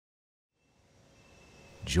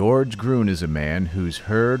George Gruhn is a man who's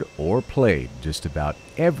heard or played just about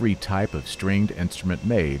every type of stringed instrument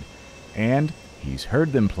made, and he's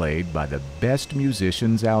heard them played by the best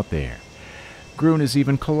musicians out there. Gruhn has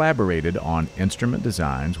even collaborated on instrument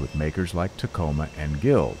designs with makers like Tacoma and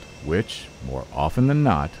Guild, which, more often than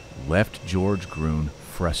not, left George Gruhn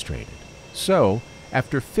frustrated. So,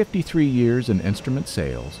 after 53 years in instrument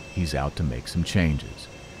sales, he's out to make some changes.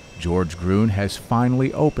 George Gruhn has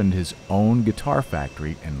finally opened his own guitar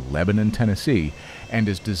factory in Lebanon, Tennessee, and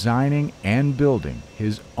is designing and building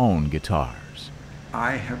his own guitars.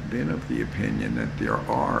 I have been of the opinion that there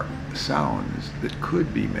are sounds that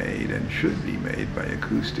could be made and should be made by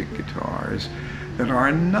acoustic guitars that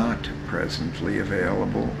are not presently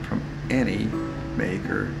available from any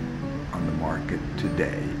maker on the market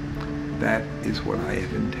today. That is what I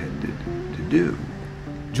have intended to do.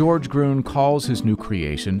 George Gruhn calls his new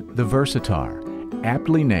creation the Versitar,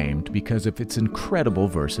 aptly named because of its incredible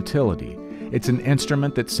versatility. It's an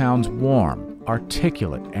instrument that sounds warm,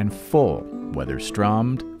 articulate, and full, whether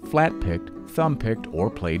strummed, flat-picked, thumb-picked, or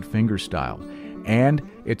played fingerstyle. And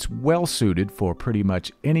it's well-suited for pretty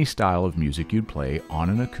much any style of music you'd play on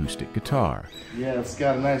an acoustic guitar. Yeah, it's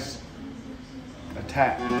got a nice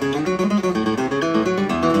attack.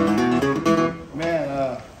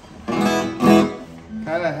 Man,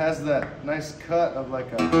 kind of has that nice cut of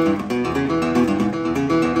like a...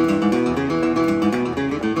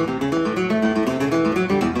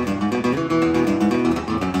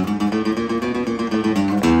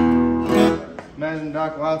 Imagine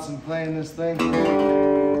Doc Watson playing this thing.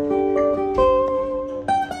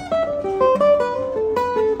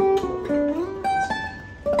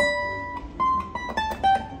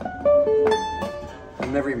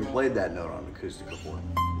 I've never even played that note on acoustic before.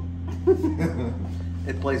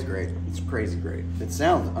 It plays great. It's crazy great. It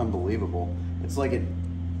sounds unbelievable. It's like it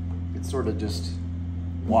sort of just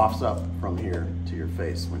wafts up from here to your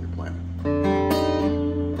face when you're playing.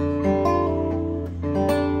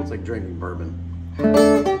 It's like drinking bourbon.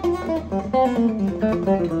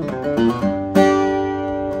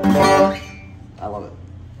 I love it.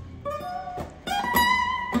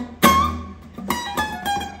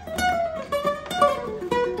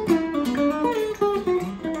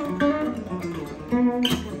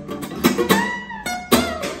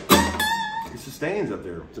 He sustains up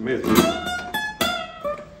there. It's amazing.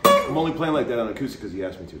 I'm only playing like that on acoustic because he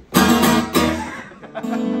asked me to.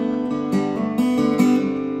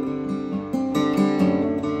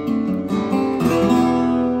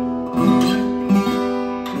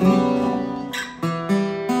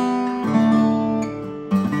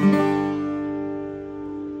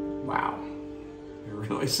 Wow, it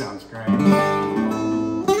really sounds great.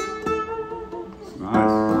 It's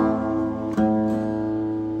nice.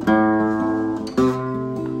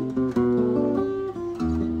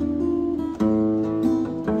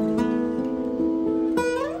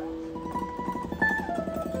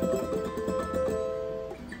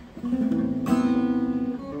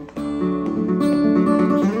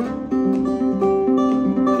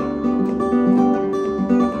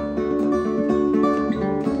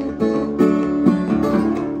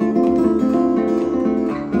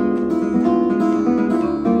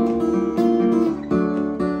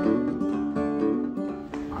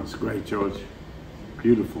 That's great, George.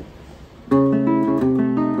 Beautiful. The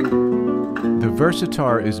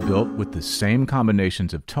Versitar is built with the same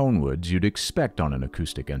combinations of tone woods you'd expect on an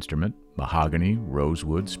acoustic instrument: mahogany,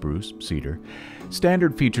 rosewood, spruce, cedar.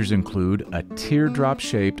 Standard features include a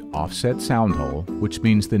teardrop-shaped offset sound hole, which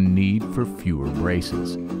means the need for fewer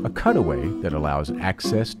braces, a cutaway that allows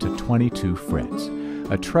access to 22 frets,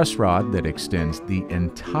 a truss rod that extends the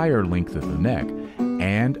entire length of the neck,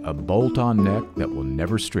 and a bolt-on neck that will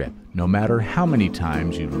never strip, no matter how many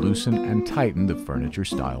times you loosen and tighten the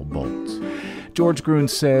furniture-style bolts. George Gruhn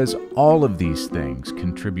says all of these things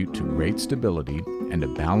contribute to great stability and a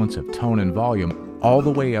balance of tone and volume all the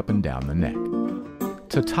way up and down the neck.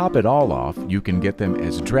 To top it all off, you can get them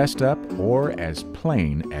as dressed up or as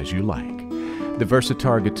plain as you like. The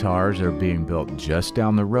Versitar guitars are being built just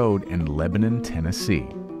down the road in Lebanon, Tennessee,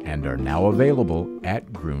 and are now available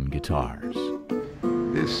at Gruhn Guitars.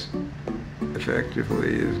 This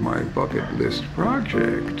effectively is my bucket list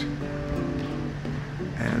project,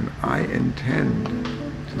 and I intend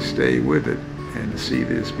to stay with it and see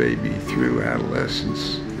this baby through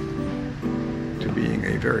adolescence to being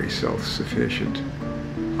a very self-sufficient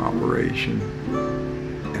operation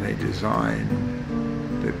and a design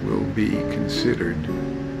that will be considered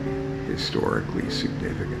historically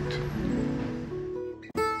significant.